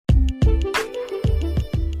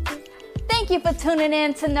you for tuning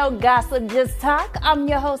in to No Gossip, Just Talk. I'm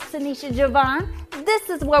your host, Tanisha Javon. This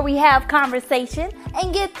is where we have conversation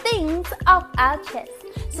and get things off our chest.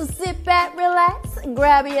 So sit back, relax,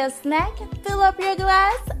 grab your snack, fill up your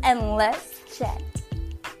glass, and let's chat.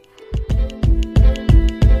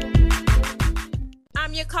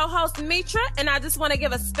 I'm your co-host, Mitra, and I just want to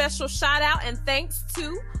give a special shout out and thanks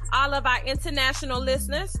to all of our international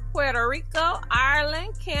listeners: Puerto Rico,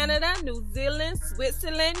 Ireland, Canada, New Zealand,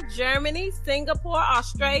 Switzerland, Germany, Singapore,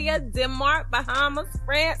 Australia, Denmark, Bahamas,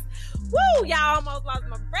 France. Woo! Y'all almost lost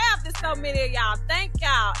my breath. There's so many of y'all. Thank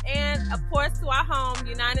y'all. And of course, to our home,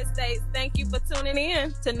 United States, thank you for tuning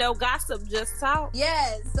in to No Gossip, Just Talk.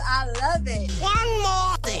 Yes, I love it. One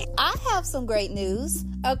more thing. I have some great news.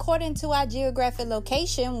 According to our geographic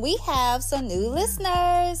location, we have some new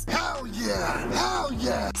listeners. Hell yeah! Hell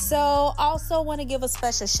yeah! So, also want to give a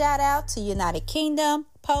special shout out to United Kingdom,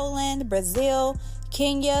 Poland, Brazil,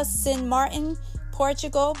 Kenya, Saint Martin,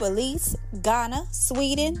 Portugal, Belize, Ghana,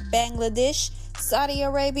 Sweden, Bangladesh, Saudi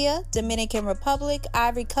Arabia, Dominican Republic,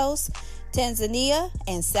 Ivory Coast, Tanzania,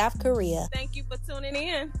 and South Korea. Thank you for tuning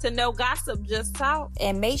in to No Gossip, Just Talk.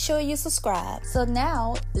 And make sure you subscribe. So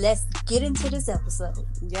now, let's get into this episode.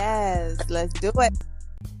 Yes, let's do it.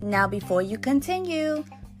 Now, before you continue,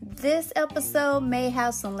 this episode may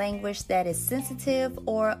have some language that is sensitive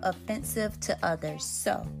or offensive to others.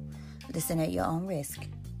 So, listen at your own risk.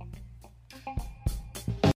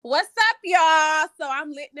 What's up, y'all? So I'm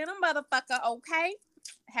lit in a motherfucker, okay?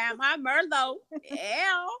 Have my Merlot.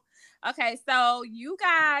 Yeah. Okay, so you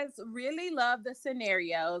guys really love the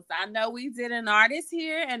scenarios. I know we did an artist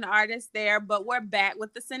here and artist there, but we're back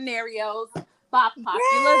with the scenarios by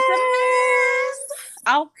popular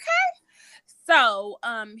demand. Okay. So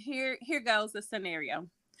here goes the scenario.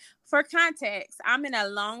 For context, I'm in a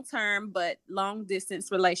long-term but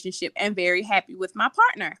long-distance relationship and very happy with my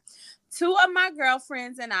partner. 2 of my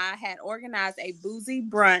girlfriends and I had organized a boozy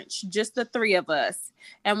brunch, just the 3 of us.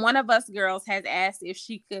 And one of us girls has asked if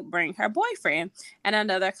she could bring her boyfriend and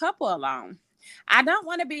another couple along. I don't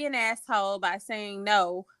want to be an asshole by saying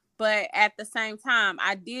no, but at the same time,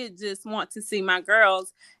 I did just want to see my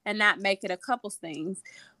girls and not make it a couples thing,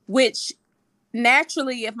 which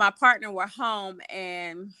naturally, if my partner were home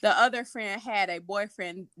and the other friend had a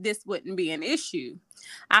boyfriend, this wouldn't be an issue.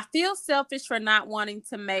 I feel selfish for not wanting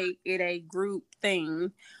to make it a group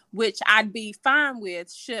thing, which I'd be fine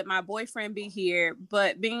with should my boyfriend be here,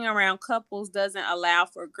 but being around couples doesn't allow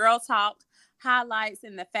for girl talk, highlights,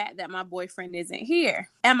 and the fact that my boyfriend isn't here.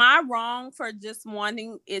 Am I wrong for just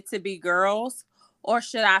wanting it to be girls, or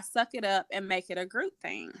should I suck it up and make it a group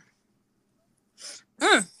thing?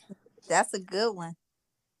 That's a good one.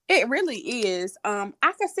 It really is. I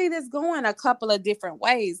can see this going a couple of different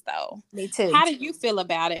ways, though. Me too. How do you feel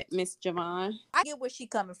about it, Miss Javon? I get where she's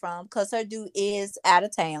coming from because her dude is out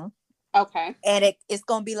of town. Okay. And it's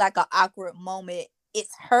going to be like an awkward moment.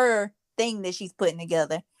 It's her thing that she's putting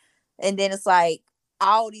together. And then it's like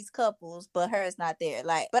all these couples, but hers not there.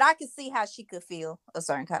 But I can see how she could feel a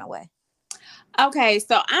certain kind of way. Okay,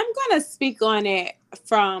 so I'm going to speak on it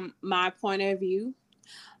from my point of view.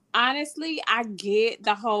 Honestly, I get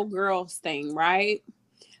the whole girls thing, right?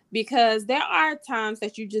 Because there are times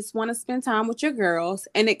that you just want to spend time with your girls,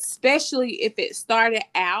 and especially if it started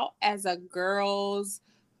out as a girls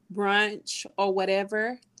brunch or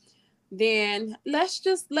whatever, then let's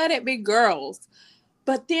just let it be girls.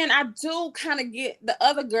 But then I do kind of get the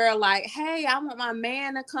other girl like, hey, I want my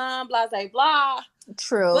man to come, blah, blah, blah.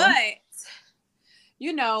 True. But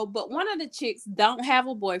but one of the chicks don't have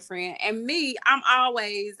a boyfriend. And me, I'm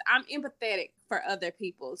empathetic for other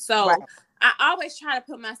people. So right. I always try to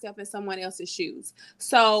put myself in someone else's shoes.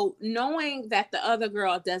 So knowing that the other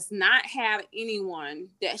girl does not have anyone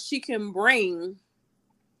that she can bring,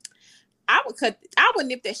 I would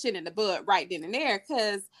nip that shit in the bud right then and there,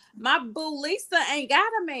 because my boo Lisa ain't got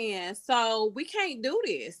a man. So we can't do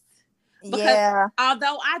this. Because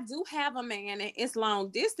although I do have a man and it's long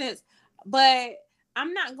distance, but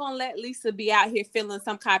I'm not going to let Lisa be out here feeling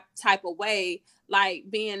some type of way, like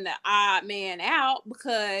being the odd man out,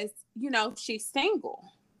 because, she's single.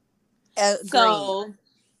 Agreed. So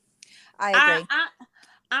I agree.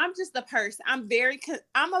 I'm just a person.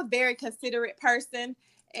 I'm a very considerate person.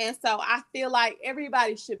 And so I feel like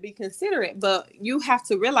everybody should be considerate, but you have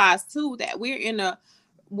to realize too that we're in a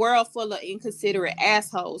world full of inconsiderate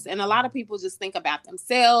assholes, and a lot of people just think about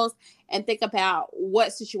themselves and think about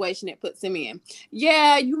what situation it puts them in.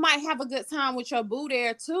 Yeah, you might have a good time with your boo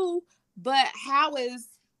there too, but how is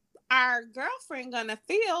our girlfriend gonna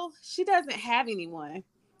feel? She doesn't have anyone,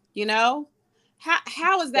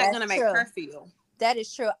 how is that gonna make her feel? That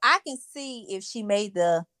is true. I can see if she made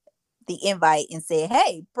the the invite and said,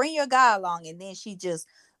 "Hey, bring your guy along," and then she just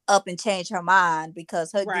up and changed her mind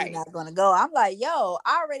because her dude Right. not gonna go. I'm like, yo,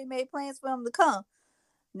 I already made plans for him to come.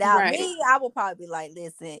 Now, Right. me, I will probably be like,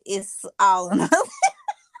 listen, it's all or nothing.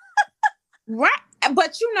 Right.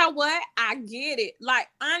 But you know what? I get it. Like,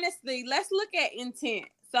 honestly, let's look at intent.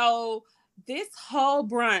 So this whole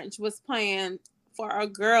brunch was planned for a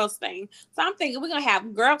girls thing. So I'm thinking we're gonna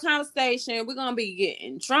have girl conversation, we're gonna be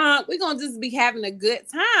getting drunk, we're gonna just be having a good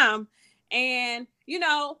time. And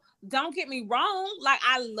don't get me wrong, like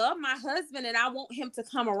I love my husband and I want him to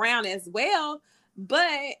come around as well.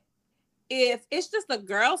 But if it's just a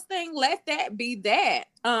girls thing, let that be that.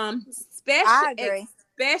 I agree.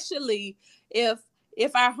 Especially if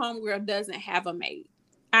our homegirl doesn't have a mate.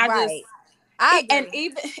 I just Right. I and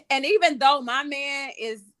agree. even though my man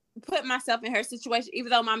is put myself in her situation,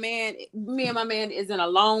 even though me and my man is in a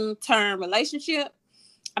long-term relationship,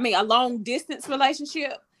 I mean a long distance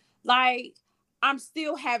relationship, like I'm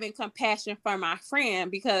still having compassion for my friend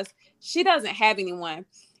because she doesn't have anyone.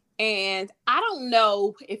 And I don't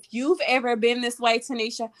know if you've ever been this way,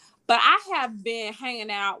 Tanisha, but I have been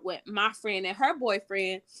hanging out with my friend and her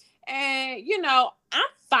boyfriend. And, I'm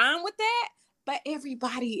fine with that. But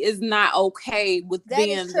everybody is not okay with That is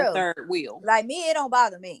being the true. third wheel. Like me, it don't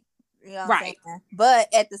bother me. You know what I'm Right. saying?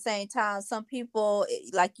 But at the same time, some people,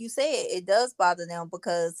 like you said, it does bother them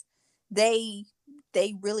because they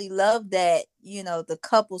really love that, the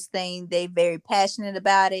couples thing. They very passionate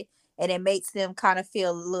about it, and it makes them kind of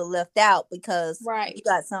feel a little left out because Right. you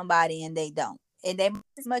got somebody and they don't, and they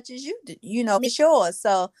as much as you do, for sure.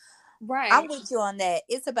 So Right. I'm with you on that.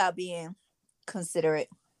 It's about being considerate.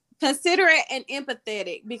 Considerate and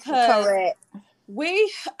empathetic because Correct.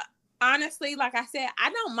 we honestly, like I said,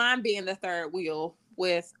 I don't mind being the third wheel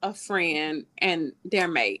with a friend and their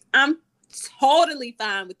mate. I'm totally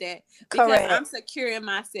fine with that because Correct. I'm secure in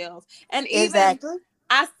myself. And even Exactly.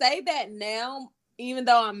 I say that now, even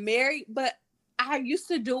though I'm married, but I used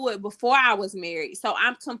to do it before I was married. So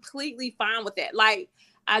I'm completely fine with that. Like,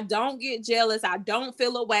 I don't get jealous. I don't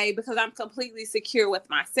feel away because I'm completely secure with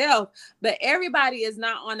myself. But everybody is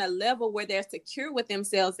not on a level where they're secure with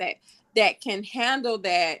themselves that can handle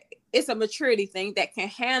that. It's a maturity thing that can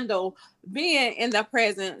handle being in the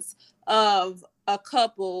presence of a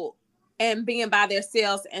couple and being by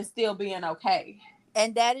themselves and still being okay.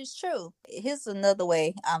 And that is true. Here's another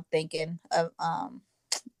way I'm thinking of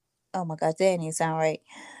oh my god, that didn't even sound right.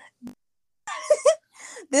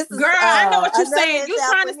 This is Girl, I know what you're another saying. You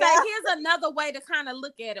trying example. to say Yeah. here's another way to kind of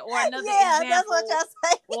look at it, or another Yeah, that's what example.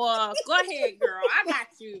 y'all say. Or go ahead, girl. I got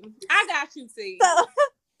you. I got you, see. So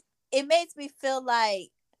it makes me feel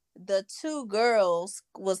like the two girls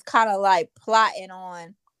was kind of like plotting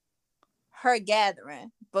on her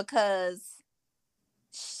gathering because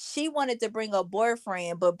she wanted to bring a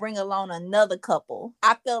boyfriend but bring along another couple.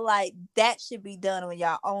 I feel like that should be done on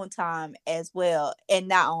your own time as well and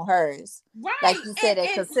not on hers. Right. Like you said, and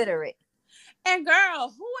consider it. And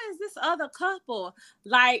girl, who is this other couple?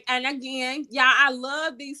 Like, and again, y'all, I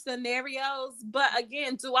love these scenarios, but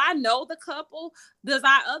again, do I know the couple? Does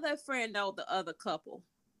our other friend know the other couple?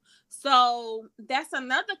 So that's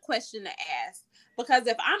another question to ask. Because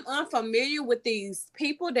if I'm unfamiliar with these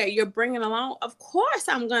people that you're bringing along, of course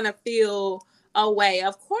I'm going to feel away.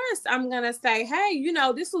 Of course I'm going to say, hey,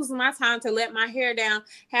 this was my time to let my hair down,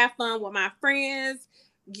 have fun with my friends,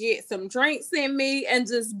 get some drinks in me, and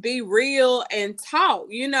just be real and talk,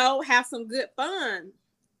 have some good fun.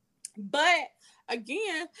 But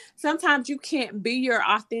again, sometimes you can't be your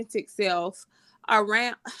authentic self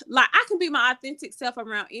around. Like, I can be my authentic self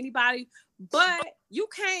around anybody, but you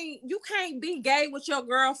can't be gay with your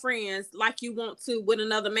girlfriends like you want to with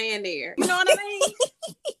another man there. You know what I mean?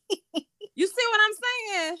 You see what I'm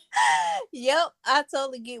saying? Yep, I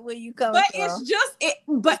totally get where you coming from.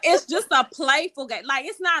 But it's just a playful game. Like,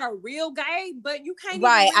 it's not a real game, but you can't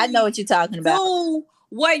right. even really I know what you're talking about. do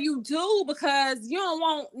what you do because you don't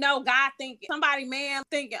want no guy thinking, somebody man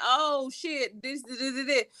thinking, oh shit, this.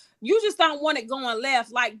 You just don't want it going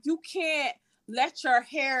left. Like, you can't let your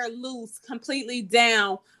hair loose completely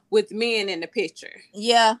down with men in the picture.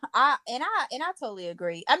 Yeah, I totally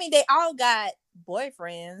agree. I mean, they all got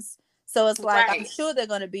boyfriends. So it's like, right. I'm sure they're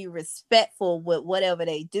going to be respectful with whatever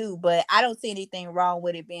they do, but I don't see anything wrong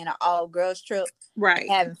with it being an all girls trip. Right.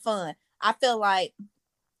 Having fun. I feel like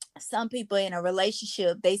some people in a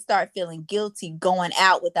relationship, they start feeling guilty going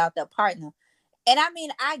out without their partner. And I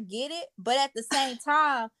mean, I get it, but at the same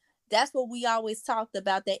time, that's what we always talked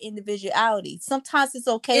about, that individuality. Sometimes it's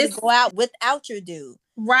okay to go out without your dude.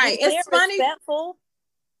 Right. It's funny. Respectful.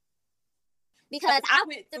 Because I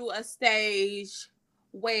went through a stage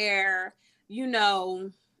where,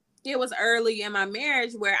 it was early in my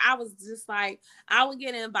marriage where I was just like, I would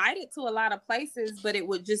get invited to a lot of places, but it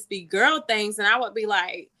would just be girl things. And I would be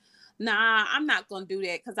like, nah, I'm not going to do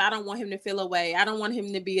that because I don't want him to feel away. I don't want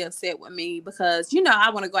him to be upset with me because, I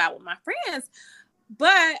want to go out with my friends.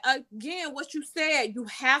 But again, what you said, you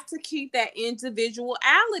have to keep that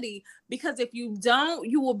individuality, because if you don't,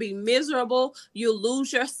 you will be miserable. You'll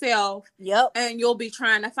lose yourself. Yep. And you'll be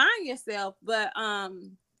trying to find yourself. But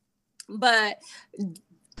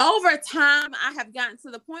over time, I have gotten to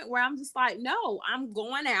the point where I'm just like, no, I'm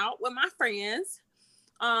going out with my friends.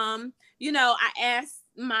 I asked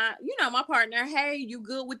my partner, hey, you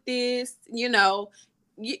good with this?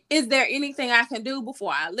 Is there anything I can do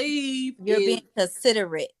before I leave? You're being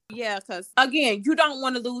considerate. Yeah, because again, you don't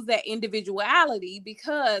want to lose that individuality,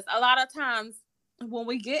 because a lot of times when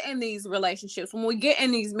we get in these relationships, when we get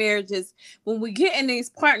in these marriages, when we get in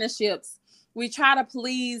these partnerships, we try to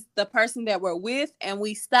please the person that we're with, and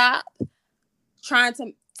we stop trying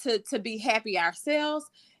to be happy ourselves.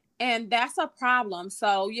 And that's a problem.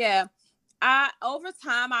 So yeah, over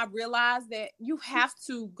time I realized that you have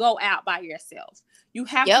to go out by yourself. You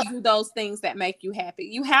have to do those things that make you happy.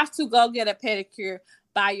 You have to go get a pedicure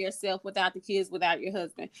by yourself without the kids, without your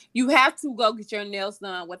husband. You have to go get your nails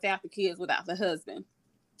done without the kids, without the husband.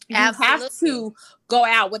 You have to go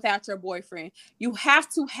out without your boyfriend. You have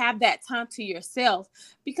to have that time to yourself,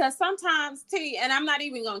 because sometimes, and I'm not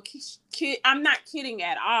even going to I'm not kidding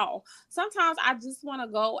at all. Sometimes I just want to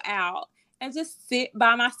go out and just sit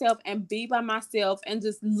by myself and be by myself and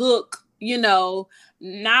just look,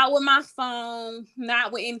 not with my phone,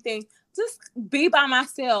 not with anything. Just be by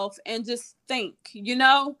myself and just think,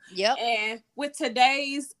 Yep. And with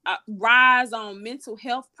today's rise on mental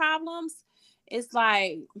health problems, it's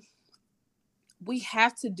like we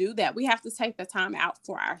have to do that. We have to take the time out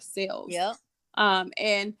for ourselves. Yep.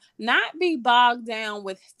 And not be bogged down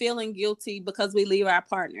with feeling guilty because we leave our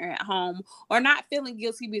partner at home, or not feeling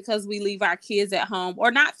guilty because we leave our kids at home,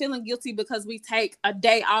 or not feeling guilty because we take a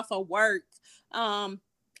day off of work, a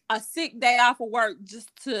sick day off of work, just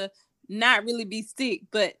to not really be sick,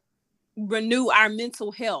 but renew our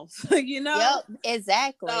mental health. Yep,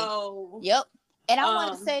 exactly. So, yep. And I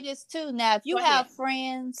want to say this too. Now, if you have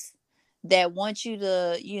friends that want you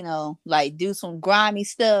to, like do some grimy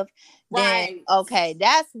stuff, then okay,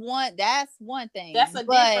 that's one thing. That's a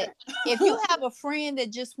but different. If you have a friend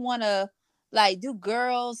that just want to like do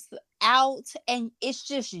girls out and it's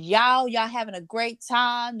just y'all having a great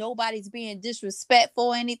time, nobody's being disrespectful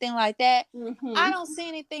or anything like that, I don't see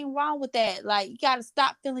anything wrong with that. Like, you got to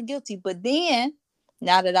stop feeling guilty. But then,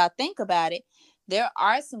 now that I think about it, there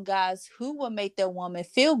are some guys who will make their woman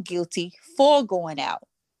feel guilty for going out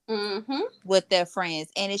with their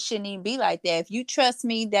friends, and it shouldn't even be like that. If you trust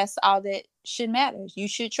me, that's all that should matter. You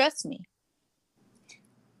should trust me.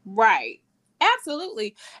 Right.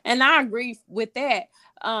 Absolutely. And I agree with that.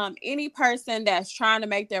 Any person that's trying to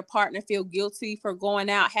make their partner feel guilty for going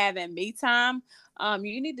out having me time,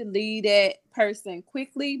 you need to leave that person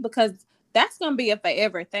quickly, because that's going to be a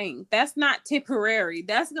forever thing. That's not temporary.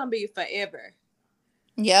 That's going to be forever.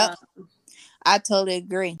 Yep. I totally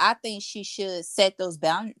agree. I think she should set those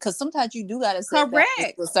boundaries, because sometimes you do got to set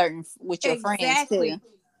boundaries with your friends too.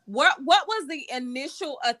 What was the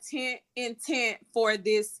initial intent for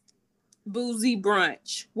this boozy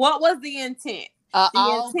brunch? What was the intent?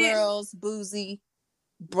 All girls boozy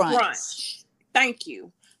brunch. Thank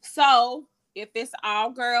you. So if it's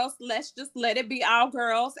all girls, let's just let it be all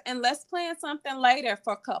girls, and let's plan something later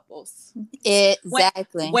for couples.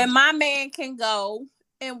 Exactly. When my man can go,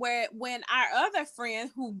 and when our other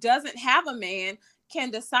friend who doesn't have a man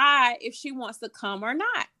can decide if she wants to come or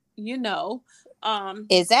not.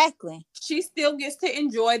 Exactly. She still gets to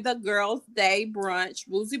enjoy the girls' day brunch,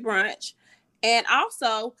 boozy brunch. And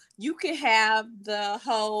also, you can have the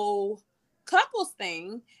whole couples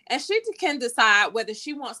thing, and she can decide whether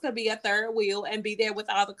she wants to be a third wheel and be there with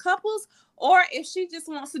all the couples, or if she just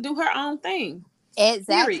wants to do her own thing.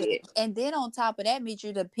 Exactly. Period. And then on top of that,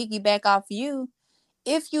 Mitra, to piggyback off you,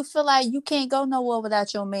 if you feel like you can't go nowhere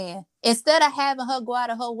without your man, instead of having her go out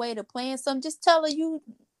of her way to plan something, just tell her you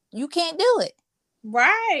can't do it.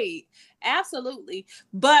 Right. Absolutely.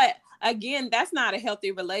 But again, that's not a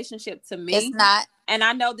healthy relationship to me. It's not. And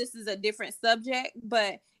I know this is a different subject,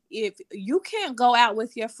 but if you can't go out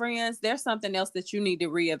with your friends, there's something else that you need to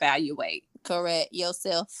reevaluate. Correct.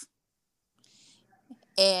 Yourself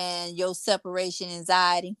and your separation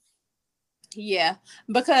anxiety. Yeah,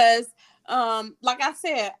 because like I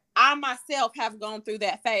said, I myself have gone through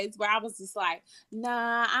that phase where I was just like,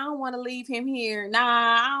 nah, I don't want to leave him here. Nah,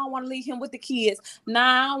 I don't want to leave him with the kids. Nah,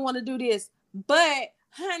 I don't want to do this. But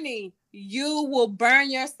honey, you will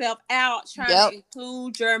burn yourself out trying to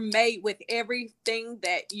include your mate with everything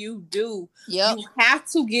that you do. Yep. You have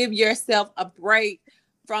to give yourself a break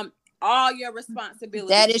from all your responsibilities.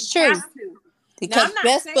 That is true. Because now,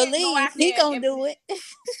 best believe he gonna do it.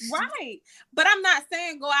 Right. But I'm not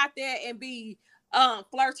saying go out there and be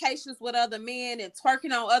flirtatious with other men and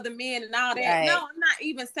twerking on other men and all that. Right. No, I'm not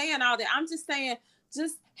even saying all that. I'm just saying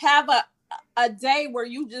just have a day where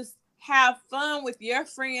you just have fun with your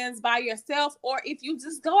friends by yourself, or if you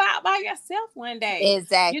just go out by yourself one day.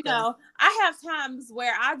 Exactly. You know, I have times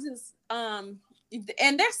where I just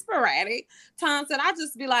and they're sporadic times that I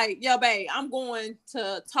just be like, yo, babe, I'm going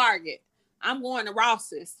to Target. I'm going to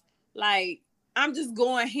Ross's. Like, I'm just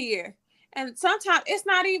going here. And sometimes it's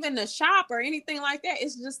not even to shop or anything like that.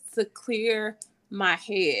 It's just to clear my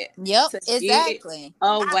head. Yep, exactly.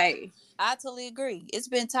 Away. I totally agree. It's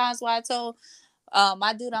been times where I told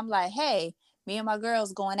my dude, I'm like, hey, me and my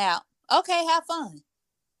girls going out. Okay, have fun.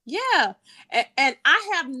 Yeah. And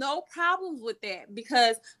I have no problems with that,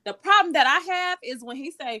 because the problem that I have is when he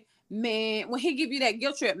say, man, when he give you that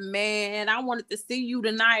guilt trip, man, I wanted to see you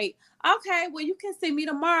tonight. Okay, well, you can see me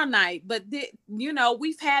tomorrow night. But, you know,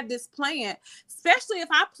 we've had this plan, especially if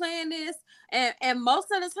I plan this. And most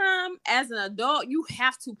of the time, as an adult, you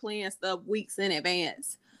have to plan stuff weeks in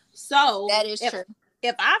advance. So that is true.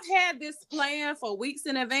 If I've had this plan for weeks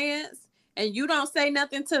in advance and you don't say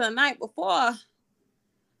nothing to the night before,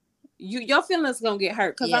 your feelings gonna get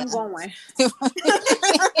hurt because I'm going.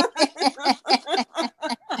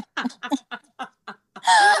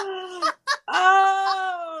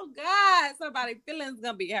 Oh God, somebody's feelings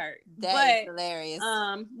gonna be hurt. That is hilarious.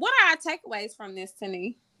 What are our takeaways from this,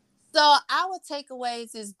 Tani? So our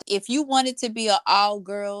takeaways is, if you want it to be an all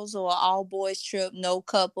girls or all boys trip, no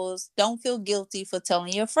couples, don't feel guilty for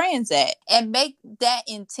telling your friends that, and make that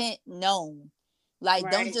intent known. Like,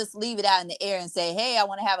 don't just leave it out in the air and say, hey, I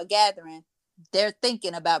want to have a gathering. They're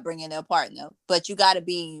thinking about bringing their partner, but you got to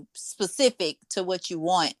be specific to what you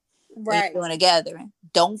want when you're doing a gathering.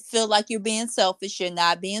 Don't feel like you're being selfish. You're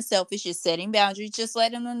not being selfish. You're setting boundaries. Just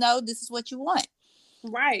letting them know this is what you want.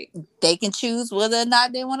 Right. They can choose whether or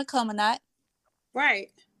not they want to come or not. Right.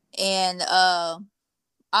 And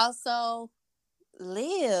also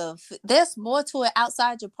live. There's more to it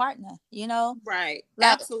outside your partner, you know? Right.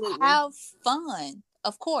 Like, absolutely. Have fun.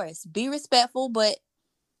 Of course. Be respectful, but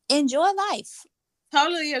enjoy life.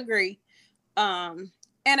 Totally agree. And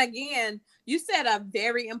again, you said a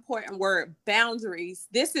very important word, boundaries.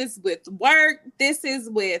 This is with work. This is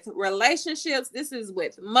with relationships. This is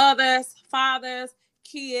with mothers, fathers,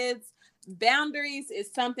 kids. Boundaries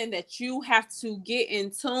is something that you have to get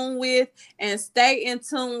in tune with and stay in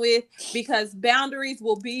tune with, because boundaries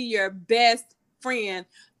will be your best friend.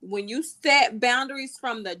 When you set boundaries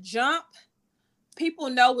from the jump,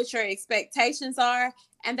 people know what your expectations are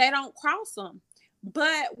and they don't cross them.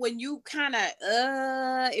 But when you kind of,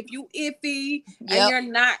 if you iffy and you're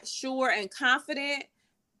not sure and confident,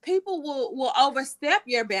 people will overstep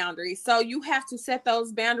your boundaries. So you have to set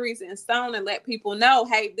those boundaries in stone and let people know,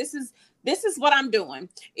 hey, this is what I'm doing.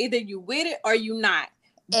 Either you with it or you not.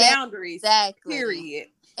 Boundaries. Exactly. Period.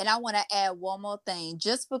 And I want to add one more thing.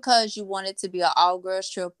 Just because you want it to be an all girls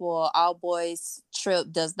trip or all boys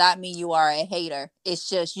trip does not mean you are a hater. It's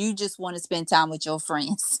just you just want to spend time with your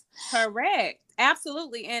friends. Correct.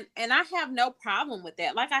 Absolutely. And I have no problem with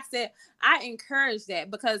that. Like I said, I encourage that,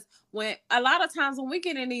 because when a lot of times when we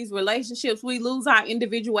get in these relationships, we lose our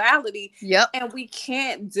individuality. And we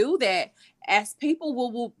can't do that. As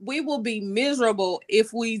people, we will be miserable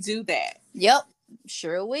if we do that.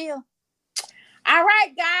 Sure will. All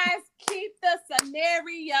right, guys, keep the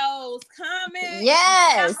scenarios coming.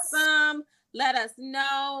 Yes. Let us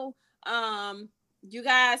know. You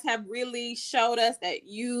guys have really showed us that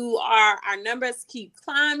our numbers keep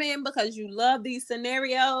climbing because you love these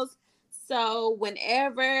scenarios. So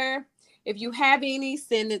if you have any,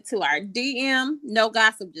 send it to our DM, No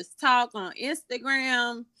Gossip Just Talk on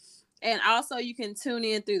Instagram. And also you can tune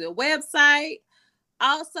in through the website.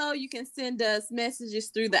 Also, you can send us messages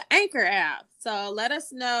through the Anchor app. So let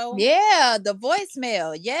us know. Yeah, the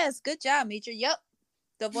voicemail. Yes, good job, Mitra. Yep,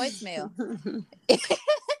 the voicemail.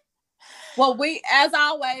 Well, as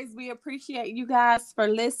always, we appreciate you guys for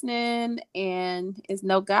listening. And it's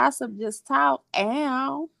No Gossip, Just Talk.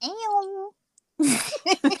 Ow. Ow.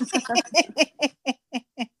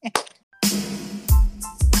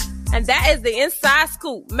 And that is the Inside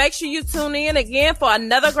Scoop. Make sure you tune in again for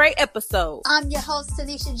another great episode. I'm your host,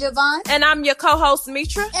 Tanisha Javon. And I'm your co-host,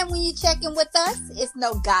 Mitra. And when you check in with us, it's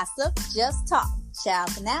No Gossip, Just Talk. Ciao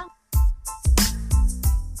for now.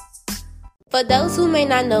 For those who may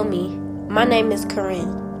not know me, my name is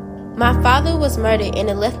Corinne. My father was murdered and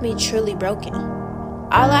it left me truly broken.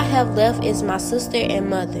 All I have left is my sister and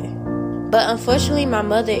mother. But unfortunately, my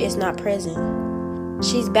mother is not present.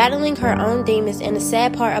 She's battling her own demons, and the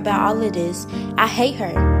sad part about all of this, I hate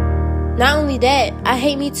her. Not only that, I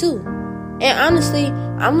hate me too. And honestly,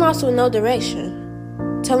 I'm lost with no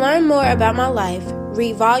direction. To learn more about my life,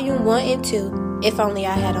 read Volume 1 and 2, If Only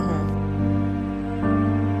I Had a Home.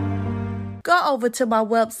 Go over to my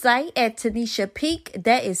website at Tanisha Peak.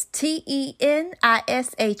 That is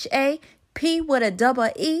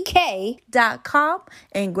TENISHAP.com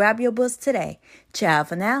and grab your books today. Ciao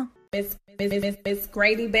for now. It's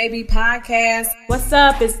Grady Baby Podcast. What's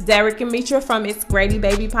up? It's Derek and Mitra from It's Grady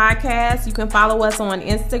Baby Podcast. You can follow us on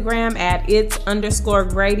Instagram at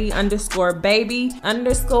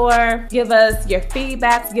it's_Grady_baby_. Give us your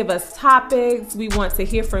feedbacks. Give us topics. We want to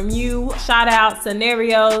hear from you. Shout out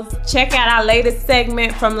scenarios. Check out our latest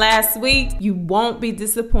segment from last week. You won't be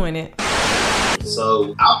disappointed.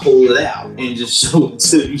 So I pull it out and just show it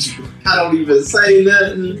to you. I don't even say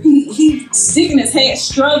nothing. He's sticking his head,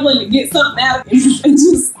 struggling to get something out and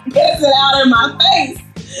just gets it out in my face.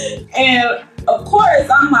 And of course,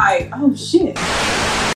 I'm like, oh shit.